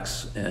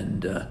dreadlocks,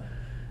 and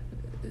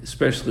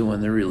especially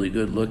when they're really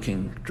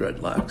good-looking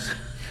dreadlocks.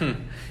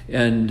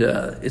 And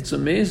it's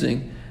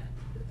amazing.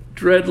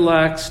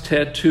 Dreadlocks,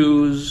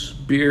 tattoos,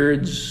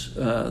 beards,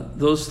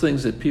 those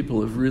things that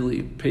people have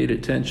really paid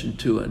attention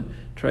to and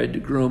tried to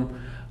groom,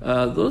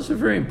 those are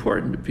very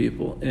important to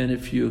people. And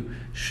if you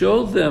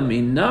show them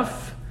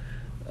enough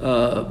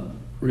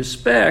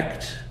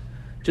respect,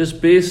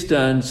 just based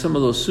on some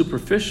of those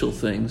superficial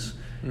things,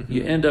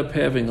 you end up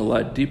having a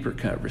lot deeper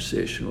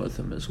conversation with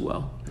them as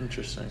well.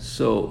 Interesting.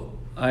 So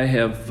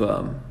I've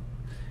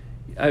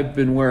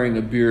been wearing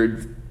a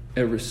beard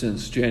ever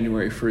since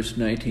January 1st,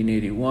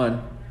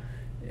 1981.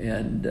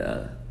 And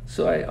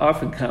so I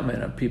often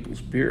comment on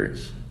people's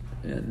beards,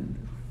 and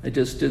I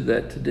just did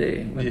that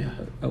today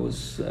when I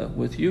was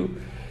with you.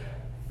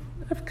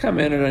 I've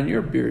commented on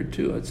your beard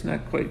too. It's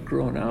not quite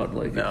grown out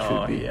like it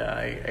should be. Yeah,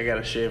 I got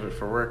to shave it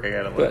for work. I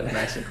got to look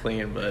nice and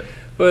clean.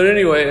 But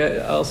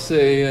anyway, I'll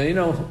say,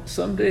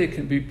 someday it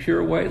can be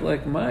pure white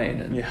like mine.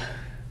 And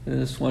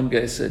this one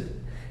guy said,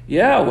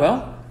 "Yeah,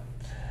 well,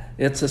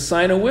 it's a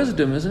sign of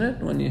wisdom, isn't it?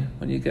 When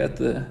you got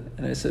the..."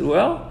 And I said,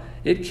 "Well,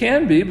 it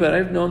can be, but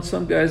I've known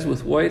some guys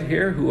with white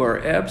hair who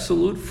are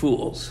absolute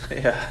fools."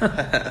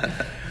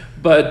 Yeah.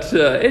 But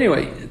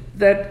anyway,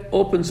 that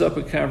opens up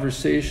a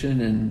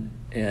conversation,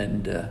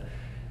 and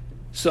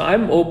so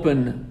I'm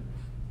open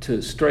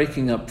to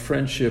striking up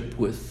friendship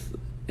with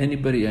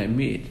anybody I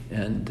meet.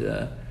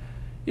 And,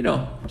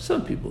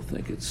 some people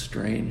think it's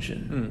strange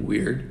and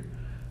weird,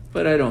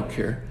 but I don't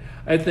care.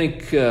 I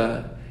think,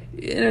 and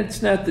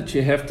it's not that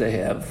you have to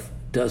have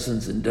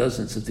dozens and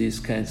dozens of these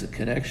kinds of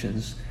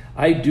connections.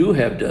 I do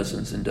have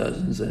dozens and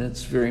dozens, and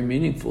it's very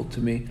meaningful to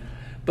me.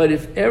 But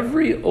if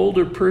every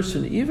older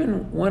person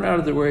even went out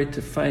of their way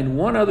to find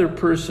one other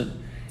person,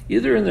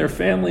 either in their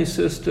family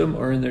system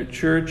or in their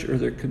church or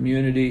their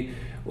community,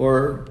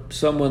 or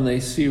someone they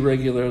see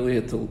regularly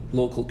at the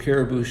local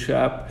caribou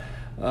shop,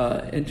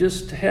 and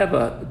just have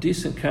a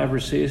decent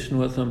conversation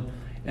with them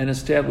and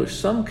establish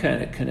some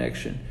kind of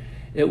connection,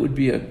 it would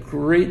be a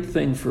great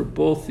thing for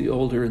both the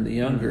older and the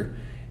younger.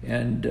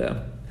 And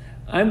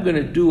I'm going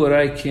to do what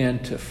I can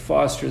to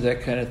foster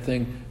that kind of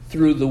thing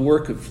through the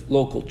work of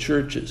local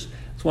churches.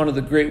 It's one of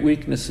the great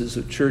weaknesses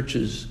of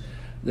churches.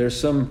 There are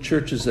some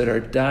churches that are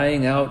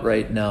dying out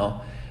right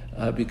now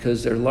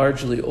because they're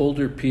largely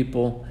older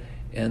people,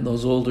 and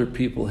those older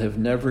people have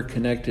never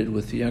connected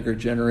with the younger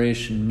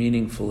generation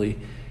meaningfully.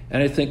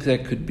 And I think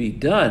that could be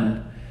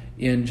done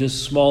in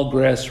just small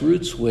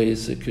grassroots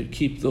ways that could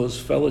keep those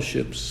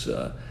fellowships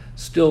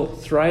still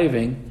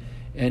thriving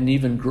and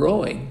even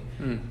growing.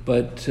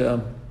 But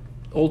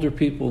older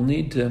people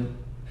need to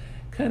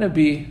kind of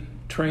be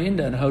trained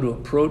on how to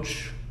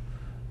approach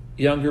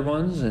younger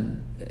ones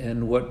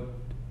and what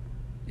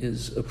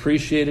is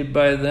appreciated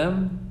by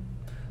them,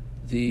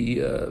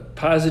 the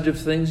positive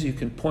things you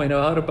can point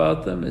out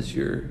about them as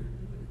you're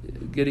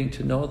getting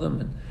to know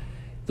them, and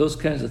those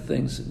kinds of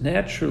things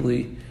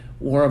naturally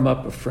warm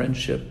up a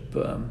friendship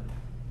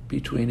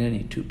between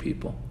any two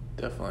people.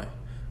 Definitely.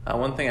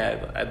 One thing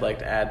I'd like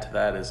to add to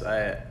that is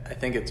I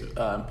think it's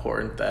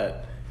important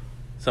that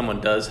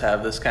someone does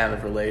have this kind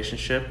of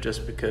relationship,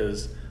 just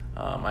because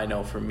I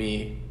know for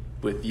me,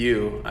 with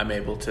you, I'm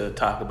able to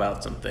talk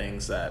about some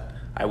things that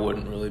I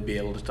wouldn't really be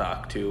able to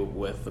talk to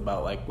with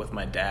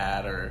my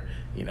dad or,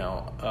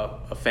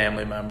 a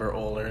family member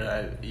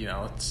older.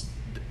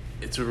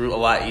 It's a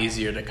lot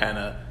easier to kind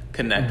of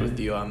connect with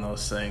you on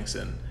those things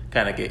and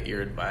kind of get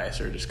your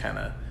advice, or just kind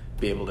of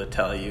be able to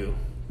tell you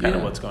kind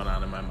of what's going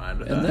on in my mind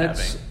without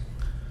having.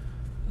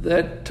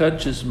 That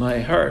touches my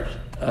heart.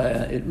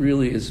 It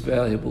really is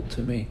valuable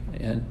to me,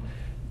 and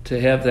to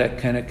have that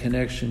kind of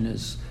connection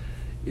is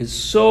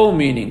so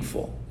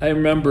meaningful. I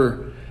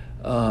remember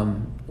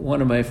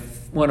one of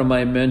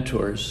my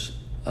mentors,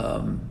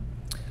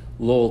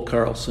 Lowell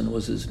Carlson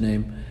was his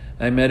name.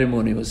 I met him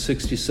when he was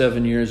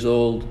 67 years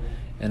old,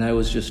 and I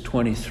was just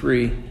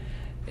 23.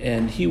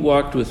 And he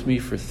walked with me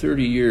for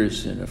 30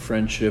 years in a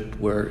friendship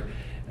where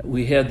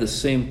we had the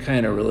same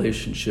kind of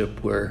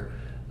relationship, where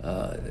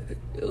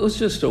it was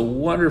just a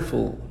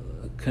wonderful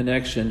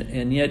connection,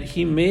 and yet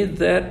he made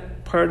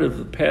that part of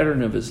the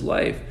pattern of his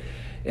life.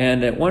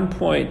 And at one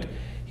point,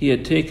 he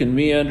had taken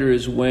me under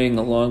his wing,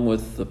 along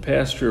with the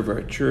pastor of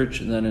our church,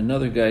 and then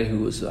another guy who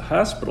was a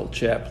hospital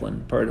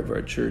chaplain, part of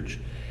our church.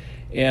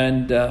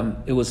 And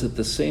it was at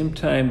the same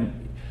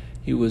time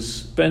he was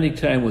spending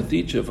time with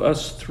each of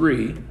us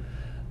three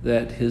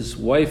that his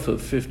wife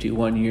of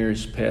 51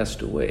 years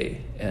passed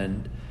away.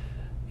 And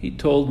he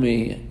told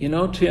me,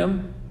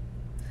 Tim,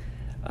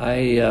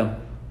 I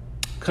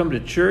come to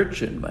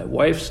church and my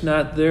wife's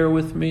not there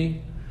with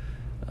me.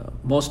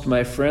 Most of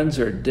my friends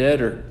are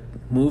dead or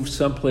moved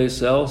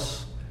someplace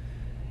else.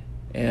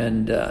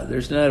 And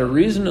there's not a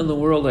reason in the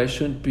world I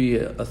shouldn't be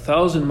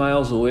 1,000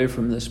 miles away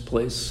from this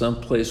place,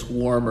 someplace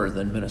warmer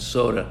than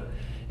Minnesota,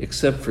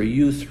 except for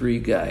you three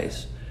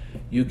guys.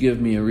 You give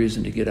me a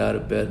reason to get out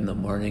of bed in the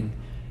morning,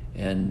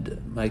 and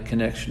my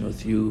connection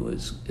with you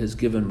has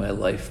given my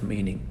life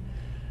meaning.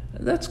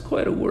 And that's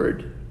quite a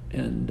word,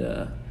 and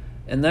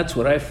that's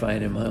what I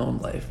find in my own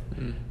life,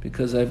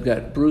 because I've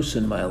got Bruce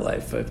in my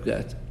life. I've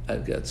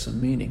got some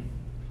meaning,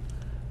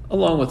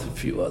 along with a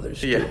few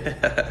others too.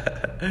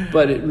 Yeah.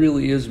 But it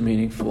really is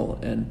meaningful,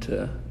 and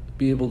to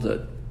be able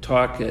to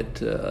talk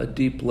at a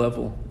deep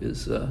level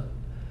is a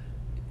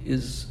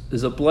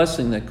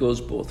blessing that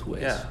goes both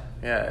ways.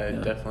 Yeah, I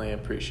definitely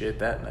appreciate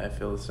that, and I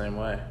feel the same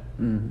way.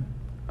 Mm-hmm.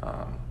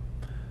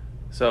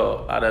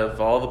 So out of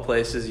all the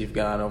places you've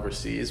gone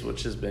overseas,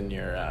 which has been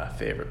your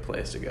favorite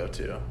place to go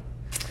to?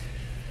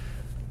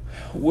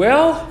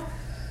 Well,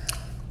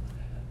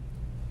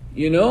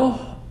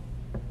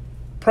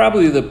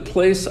 probably the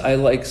place I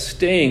like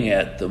staying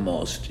at the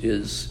most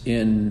is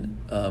in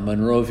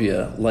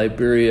Monrovia,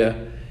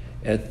 Liberia,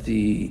 at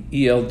the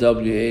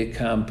ELWA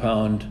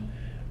compound,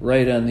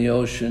 right on the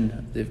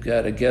ocean. They've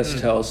got a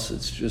guest house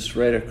that's just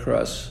right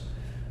across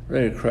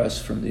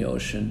from the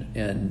ocean,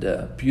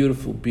 and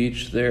beautiful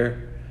beach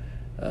there.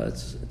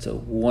 It's a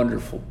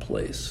wonderful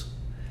place.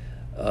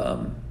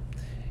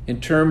 In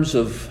terms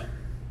of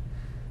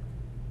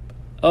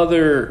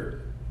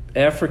other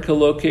Africa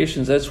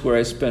locations, that's where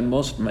I spend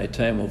most of my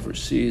time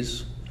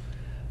overseas.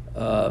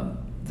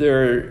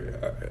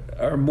 There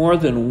are more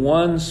than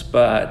one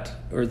spot,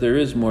 or there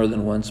is more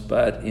than one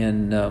spot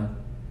in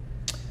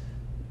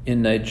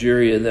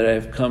Nigeria that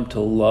I've come to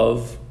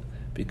love,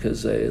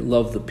 because I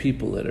love the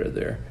people that are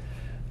there.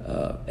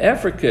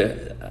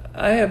 Africa,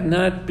 I have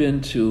not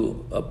been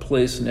to a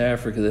place in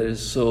Africa that is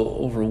so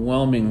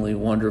overwhelmingly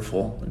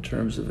wonderful in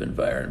terms of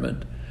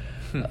environment.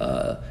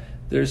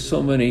 There's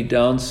so many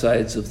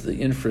downsides of the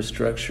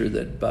infrastructure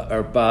that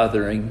are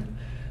bothering,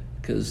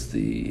 because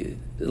the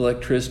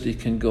electricity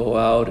can go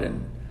out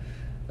and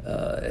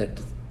at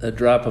a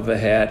drop of a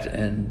hat,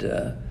 and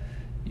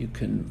you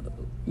can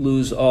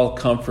lose all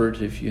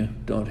comfort if you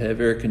don't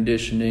have air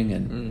conditioning,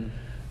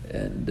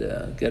 and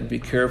got to be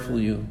careful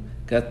you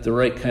got the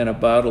right kind of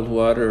bottled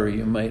water, or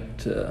you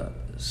might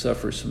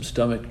suffer some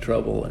stomach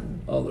trouble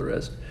and all the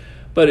rest.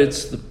 But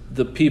it's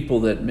the people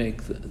that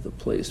make the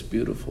place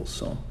beautiful.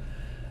 So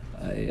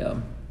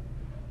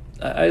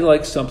I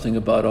like something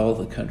about all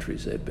the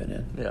countries I've been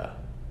in. Yeah.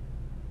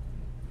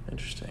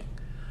 Interesting.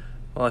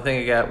 Well, I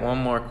think I got one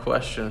more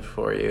question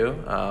for you.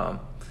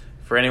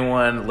 For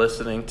anyone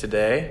listening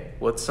today,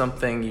 what's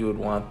something you would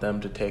want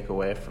them to take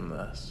away from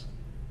this?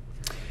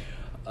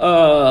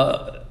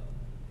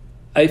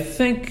 I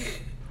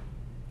think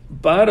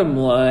bottom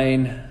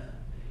line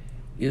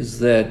is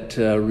that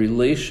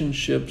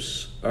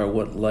relationships are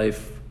what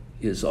life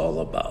is all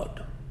about.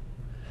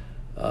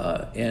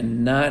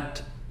 And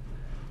not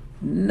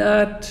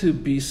to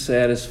be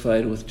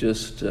satisfied with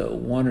just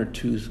one or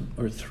two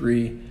or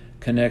three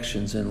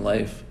connections in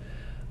life.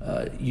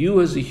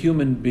 You as a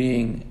human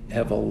being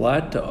have a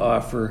lot to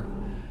offer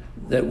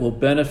that will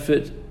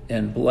benefit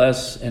and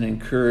bless and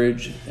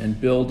encourage and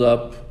build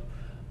up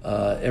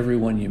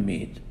everyone you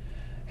meet.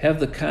 Have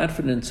the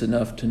confidence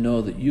enough to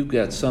know that you've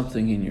got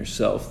something in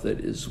yourself that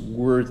is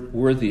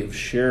worthy of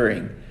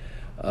sharing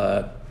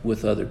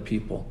with other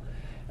people.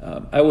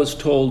 I was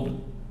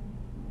told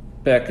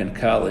back in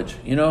college,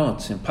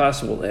 it's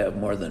impossible to have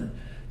more than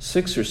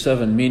 6 or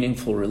 7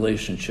 meaningful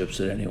relationships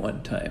at any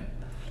one time.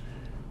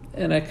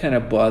 And I kind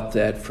of bought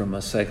that from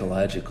a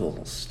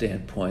psychological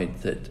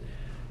standpoint, that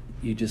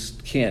you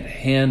just can't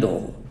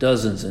handle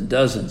dozens and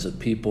dozens of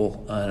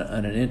people on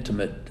an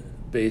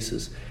intimate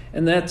basis.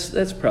 And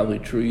that's probably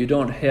true. You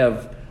don't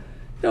have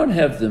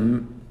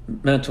the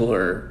mental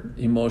or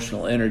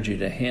emotional energy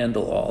to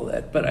handle all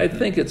that. But I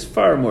think it's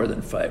far more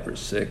than 5 or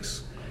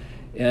 6.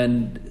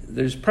 And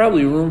there's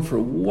probably room for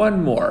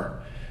one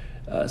more.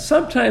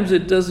 Sometimes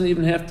it doesn't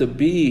even have to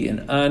be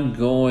an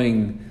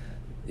ongoing,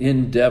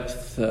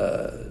 in-depth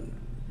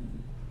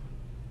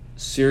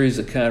series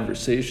of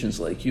conversations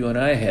like you and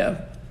I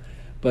have,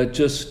 but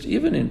just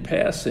even in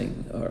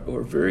passing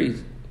or very,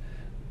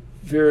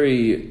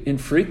 very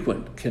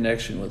infrequent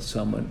connection with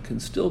someone can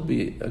still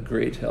be a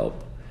great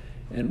help.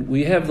 And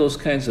we have those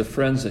kinds of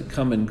friends that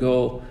come and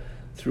go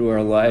through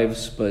our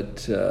lives,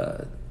 but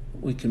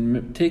we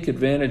can take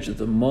advantage of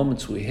the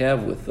moments we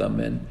have with them,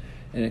 and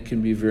it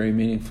can be very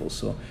meaningful.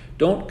 So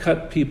don't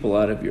cut people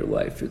out of your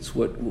life. It's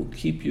what will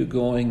keep you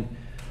going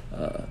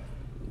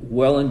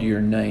well into your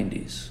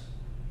 90s.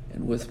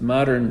 And with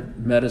modern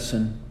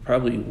medicine,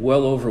 probably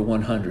well over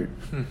 100.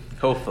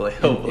 Hopefully.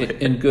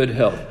 In good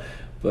health.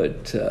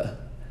 But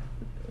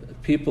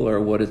people are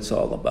what it's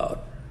all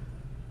about.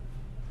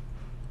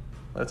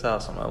 That's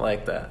awesome. I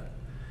like that.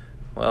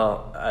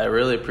 Well, I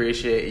really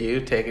appreciate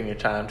you taking your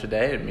time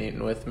today and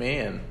meeting with me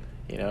and,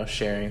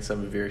 sharing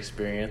some of your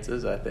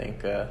experiences. I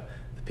think the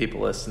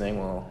people listening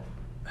will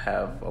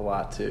have a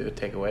lot to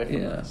take away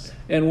from this.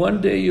 And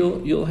one day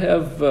you'll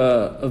have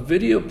a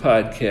video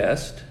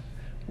podcast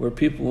where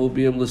people will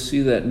be able to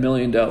see that $1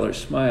 million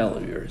smile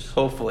of yours.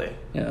 Hopefully.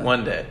 Yeah.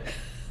 One day.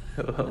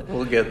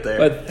 We'll get there.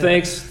 But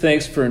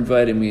thanks for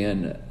inviting me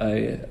in.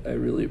 I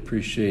really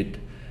appreciate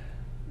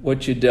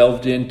what you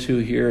delved into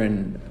here,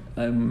 and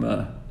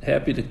I'm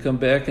happy to come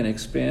back and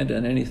expand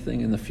on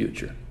anything in the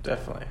future.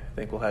 Definitely. I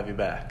think we'll have you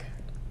back.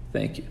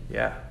 Thank you.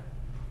 Yeah.